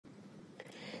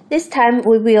This time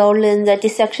we will learn the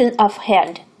dissection of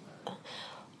hand.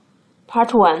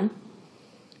 Part 1.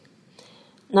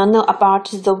 Now know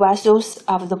about the vessels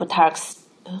of the buttocks.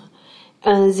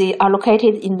 They are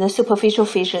located in the superficial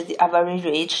fissure. They are very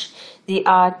rich. They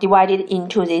are divided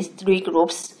into these three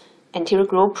groups: anterior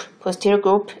group, posterior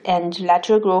group, and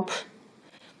lateral group.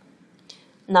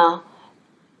 Now,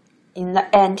 in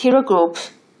the anterior group,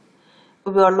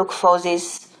 we will look for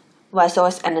these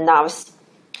vessels and nerves.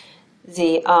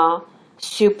 They are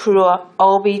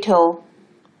supraorbital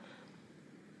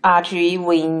artery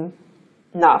vein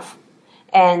nerve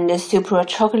and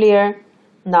supratrochlear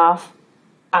nerve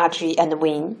artery and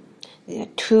vein. There are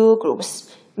two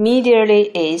groups.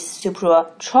 Medially is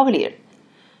supratrochlear,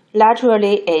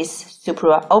 laterally is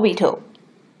supraorbital.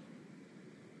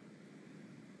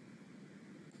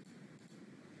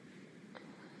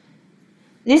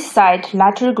 This side,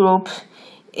 lateral group,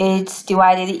 is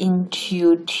divided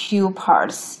into two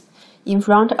parts, in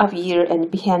front of ear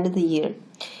and behind the ear.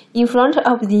 In front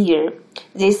of the ear,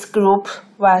 this group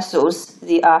vessels,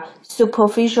 they are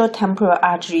superficial temporal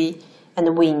artery and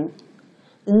vein.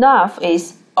 The nerve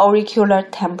is auricular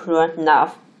temporal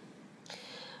nerve.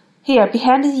 Here,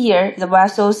 behind the ear, the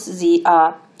vessels, they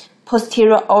are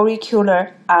posterior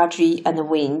auricular artery and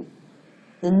vein.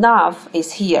 The nerve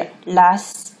is here,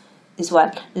 this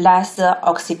one, lesser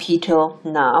occipital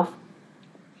nerve.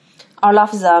 All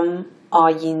of them are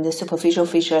in the superficial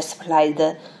fissure supply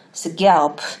the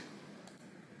scalp.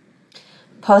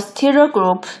 Posterior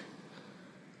group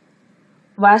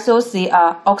vessels, they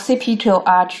are occipital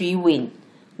artery vein.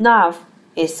 Nerve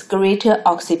is greater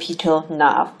occipital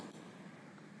nerve.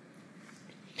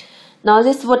 Now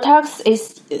this buttocks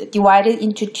is divided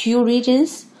into two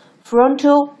regions: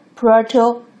 frontal,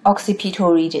 parietal,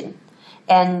 occipital region,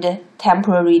 and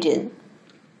temporal region.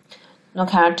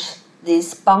 Look at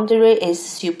this boundary is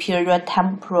superior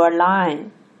temporal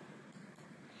line.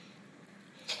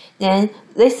 Then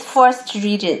this first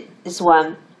region is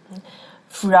one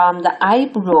from the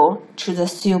eyebrow to the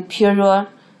superior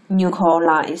nuchal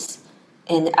lines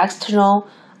and external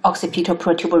occipital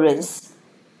protuberance.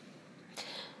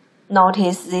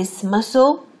 Notice this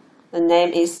muscle, the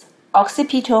name is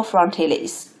occipital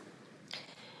frontalis.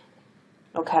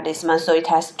 Look at this muscle, it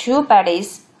has two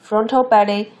bellies, frontal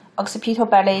belly, occipital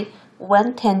belly,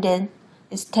 one tendon.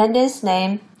 This tendon's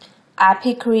name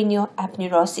epicranial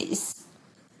aponeurosis.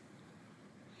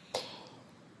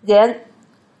 Then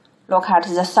look at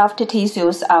the soft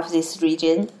tissues of this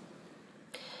region.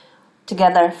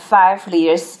 Together 5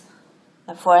 layers.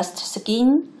 The first,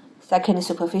 skin; second,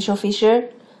 superficial fissure;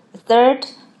 the third,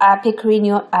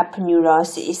 epicranial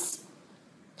aponeurosis;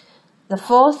 the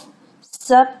fourth,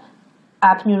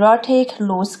 subaponeurotic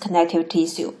loose connective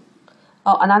tissue,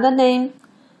 or another name,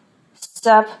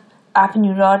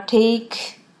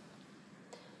 subaponeurotic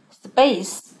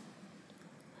space.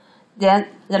 Then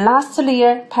the last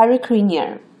layer,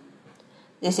 pericranial.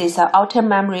 This is the outer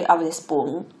memory of this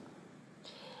bone.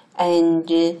 And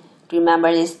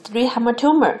remember these 3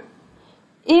 hematoma.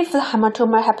 If the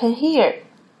hematoma happen here,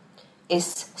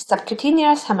 it's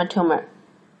subcutaneous hematoma.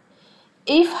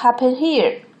 If happen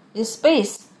here, this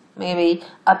space, maybe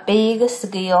a big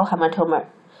scale hematoma.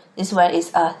 This one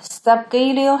is a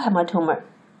subgaleal hematoma.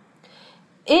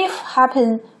 If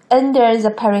happen under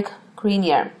the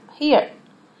pericranium, here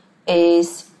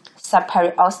is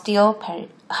subperiosteal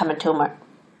hematoma.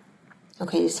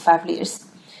 Okay, it's 5 layers.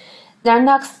 Then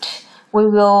next, we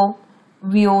will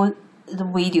view the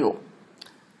video,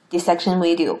 dissection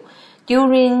video.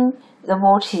 During the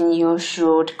watching, you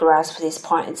should grasp these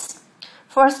points.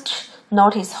 First,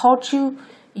 notice how to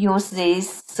use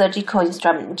this surgical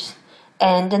instrument.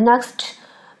 And next,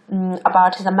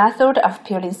 about the method of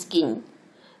peeling skin.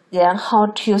 Then how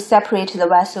to separate the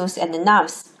vessels and the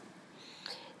nerves.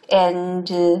 And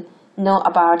know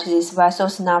about these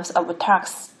vessels, nerves of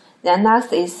buttocks. Then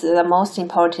next is the most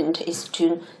important is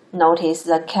to notice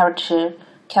the characters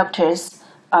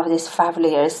of these 5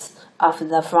 layers of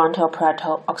the frontal,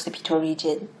 parietal, occipital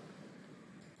region.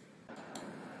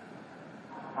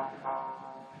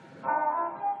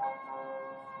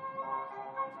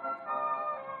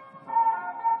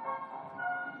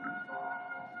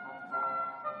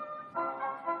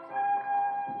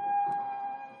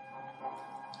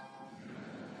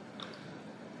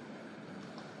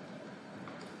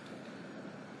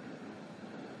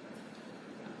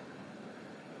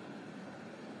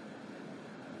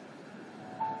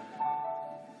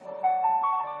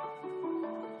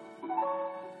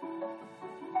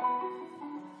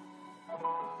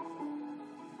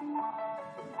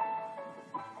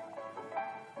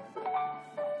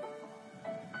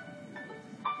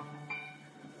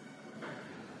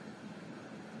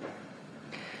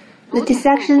 The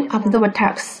dissection of the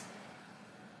vertex.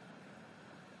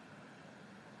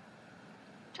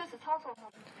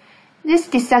 This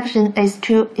dissection is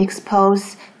to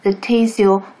expose the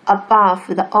tissue above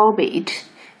the orbit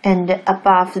and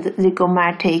above the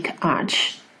zygomatic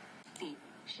arch.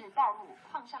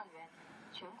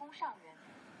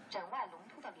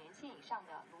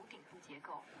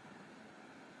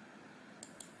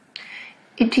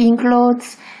 It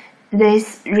includes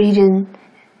this region.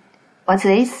 What's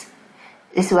this?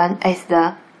 This one is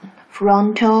the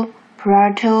frontal,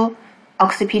 parietal,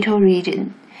 occipital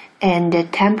region and the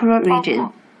temporal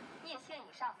region.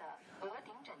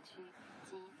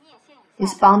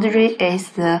 Its boundary is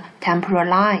the temporal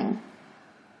line.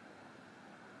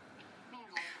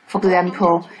 For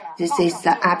example, this is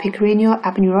the epicranial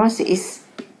aponeurosis.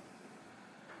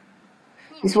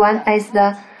 This one is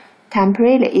the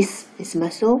temporalis, this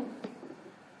muscle.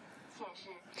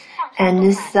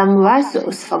 And some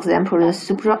vessels, for example, the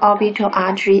supraorbital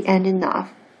artery and nerve.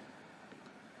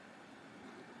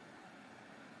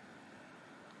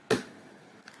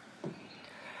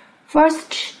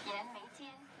 First,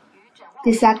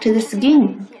 dissect the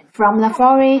skin from the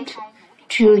forehead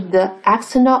to the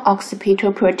external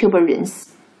occipital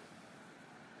protuberance.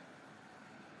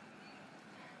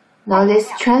 Now this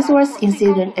transverse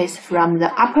incision is from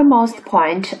the uppermost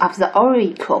point of the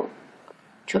auricle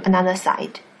to another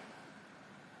side.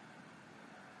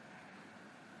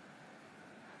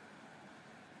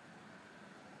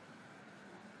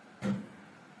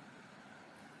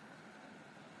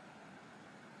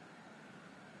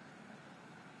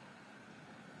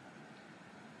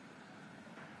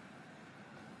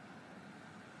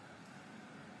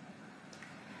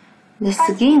 The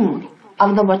skin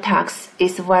of the vertex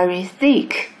is very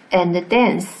thick and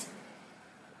dense.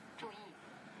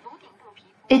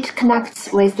 It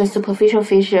connects with the superficial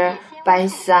fissure by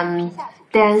some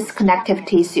dense connective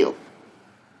tissue.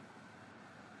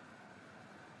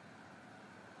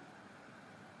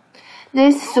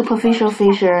 This superficial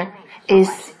fissure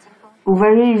is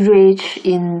very rich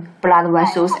in blood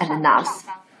vessels and nerves.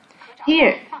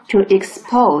 Here, to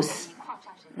expose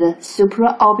the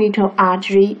supraorbital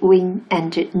artery, vein,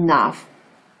 and nerve.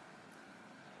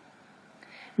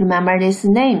 Remember these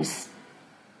names.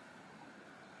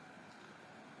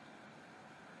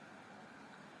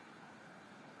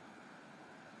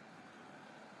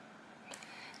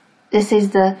 This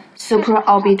is the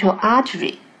supraorbital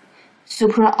artery,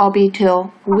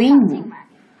 supraorbital vein,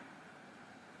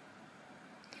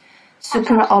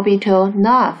 supraorbital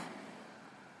nerve.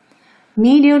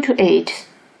 Medial to it,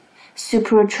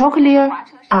 supratrochlear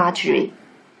artery,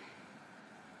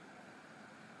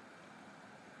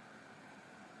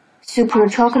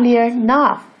 supratrochlear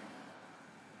nerve.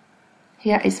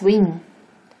 Here is vein.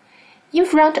 In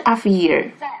front of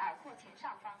ear,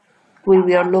 we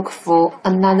will look for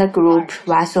another group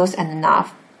vessels and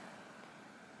nerve.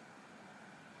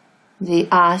 They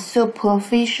are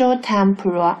superficial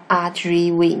temporal artery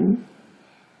vein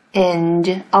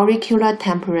and auricular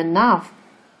temporal nerve.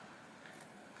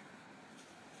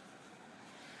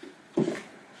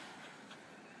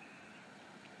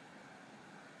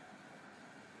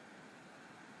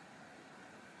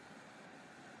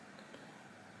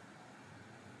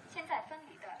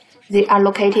 They are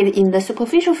located in the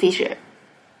superficial fissure.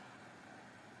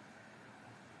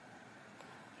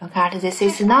 Look at this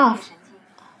is nerve.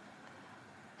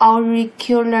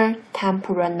 Auricular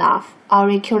temporal nerve.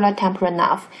 Auricular temporal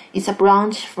nerve is a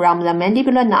branch from the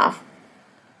mandibular nerve,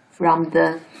 from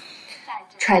the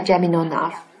trigeminal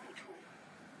nerve.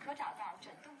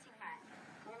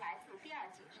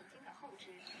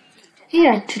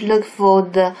 Here to look for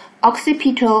the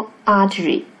occipital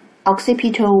artery,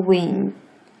 occipital vein.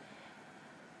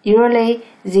 Usually,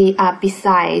 they are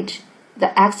beside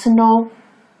the external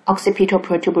occipital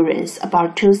protuberance,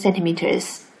 about 2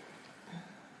 centimeters.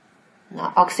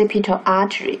 Now, occipital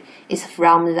artery is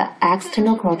from the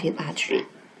external carotid artery.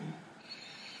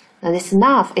 Now, this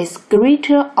nerve is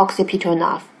greater occipital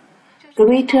nerve.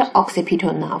 Greater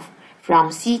occipital nerve from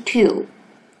C2.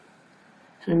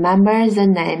 Remember the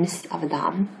names of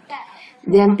them.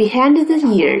 Then behind the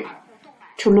ear,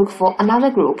 to look for another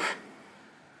group.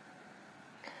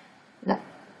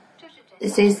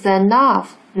 This is the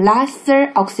nerve,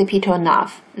 lesser occipital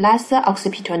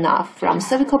nerve from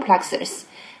cervical plexus,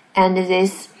 and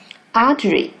this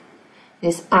artery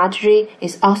is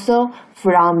also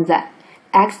from the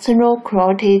external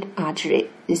carotid artery.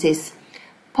 This is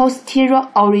posterior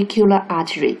auricular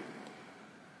artery.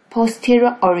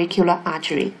 Posterior auricular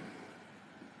artery.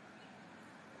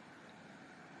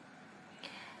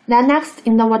 Now, 那 next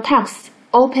in the vertex,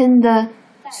 open the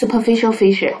superficial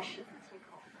fissure.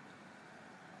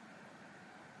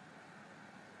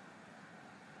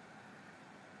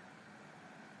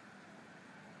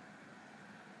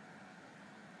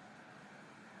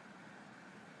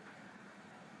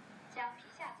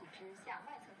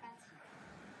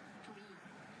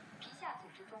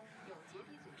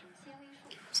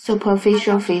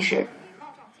 Superficial fissure.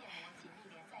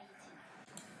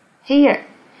 Here,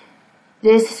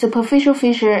 this superficial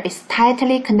fissure is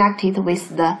tightly connected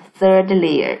with the third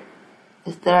layer.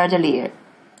 The third layer.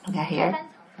 Okay, here.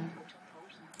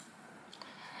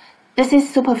 This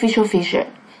is superficial fissure.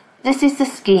 This is the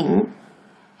skin.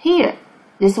 Here,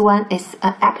 this one is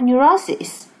an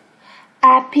aponeurosis.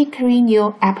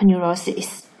 Epicranial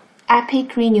aponeurosis.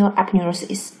 Epicranial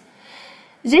aponeurosis.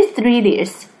 These three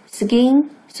layers, skin,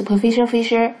 superficial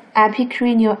fissure,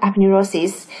 epicranial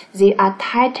aponeurosis, they are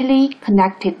tightly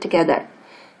connected together.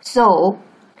 So,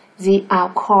 they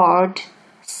are called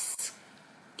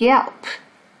scalp.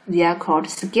 They are called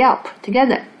scalp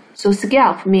together. So,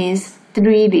 scalp means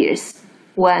three layers.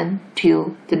 1,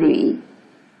 2, 3.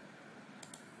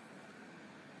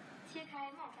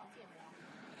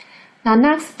 Now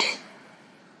next,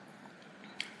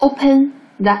 open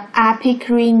the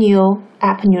epicranial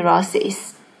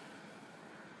aponeurosis.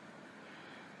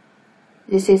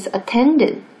 This is a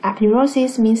tendon.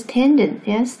 Aponeurosis means tendon,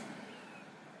 yes?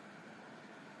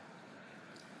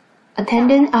 A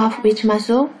tendon of which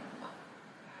muscle?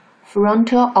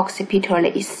 Frontal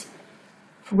occipitalis.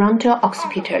 Frontal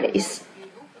occipitalis.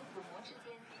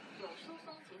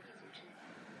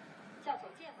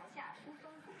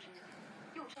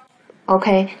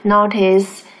 Okay,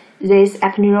 notice this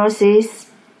aponeurosis.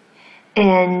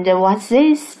 And what's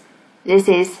this? This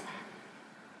is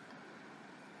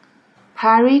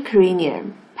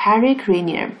pericranium.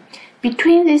 Pericranium.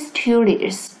 Between these two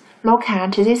layers, look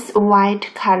at these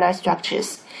white color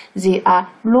structures. They are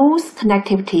loose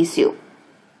connective tissue.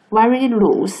 Very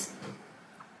loose.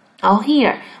 Now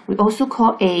here, we also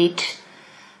call it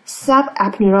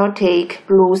subaponeurotic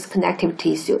loose connective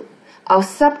tissue or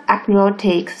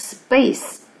subaponeurotic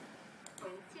space.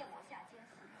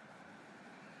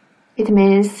 It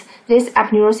means this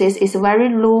aponeurosis is very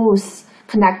loose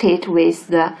connected with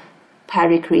the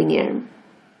pericranium.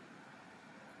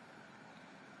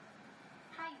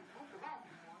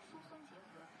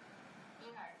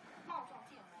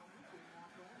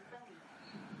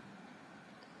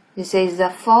 This is the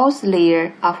fourth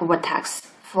layer of vertex.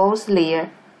 Fourth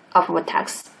layer of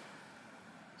vertex.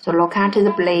 So look at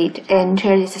the blade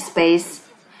enter this space,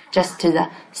 just the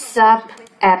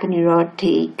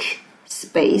subaponeurotic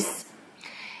space.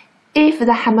 If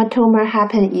the hematoma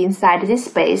happens inside this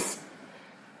space,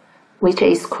 which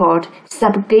is called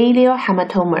subgaleal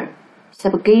hematoma.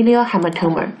 Subgaleal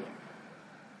hematoma.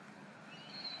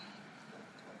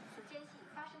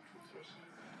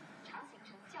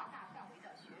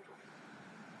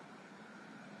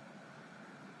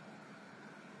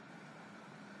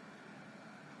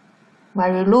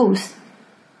 Very loose.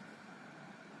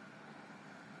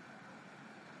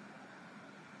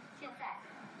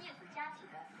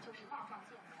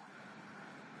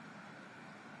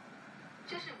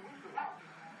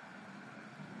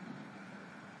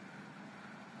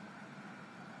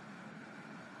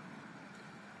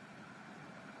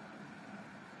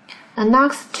 And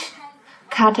next,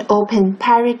 cut open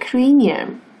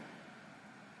pericranium.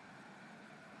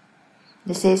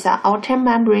 This is the outer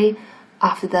membrane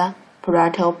of the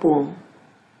parietal bone.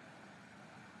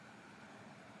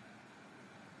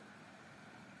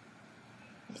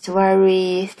 It's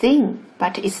very thin,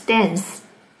 but it's dense.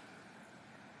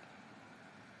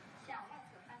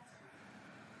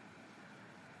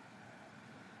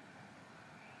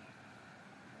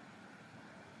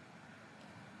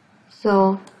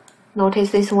 So,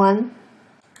 notice this one.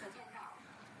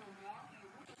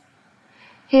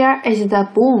 Here is the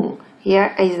bone.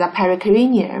 Here is the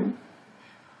pericranium.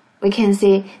 We can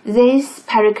see this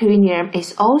pericranium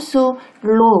is also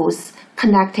loose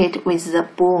connected with the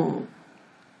bone.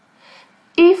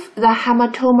 If the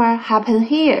hematoma happen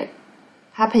here,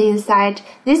 happen inside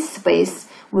this space,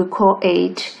 we call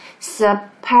it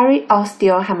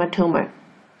subperiosteal hematoma.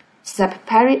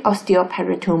 Subperiosteal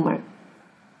peritoma.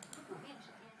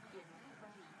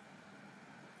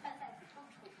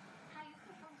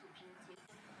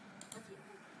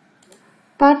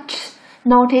 But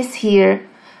notice here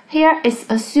is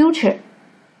a suture.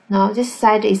 Now this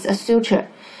side is a suture.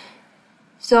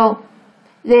 So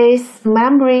this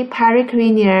membrane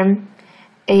pericranium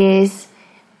is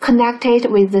connected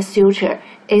with the suture,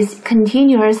 is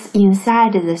continuous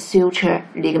inside the suture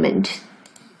ligament.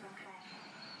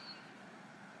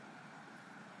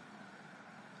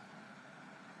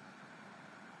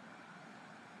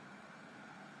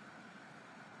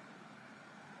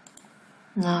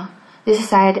 Now this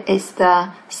side is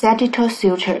the sagittal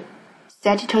suture.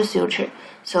 Sagittal suture.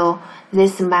 So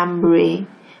this membrane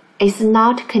is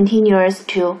not continuous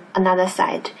to another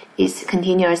side. It's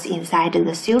continuous inside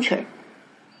the suture.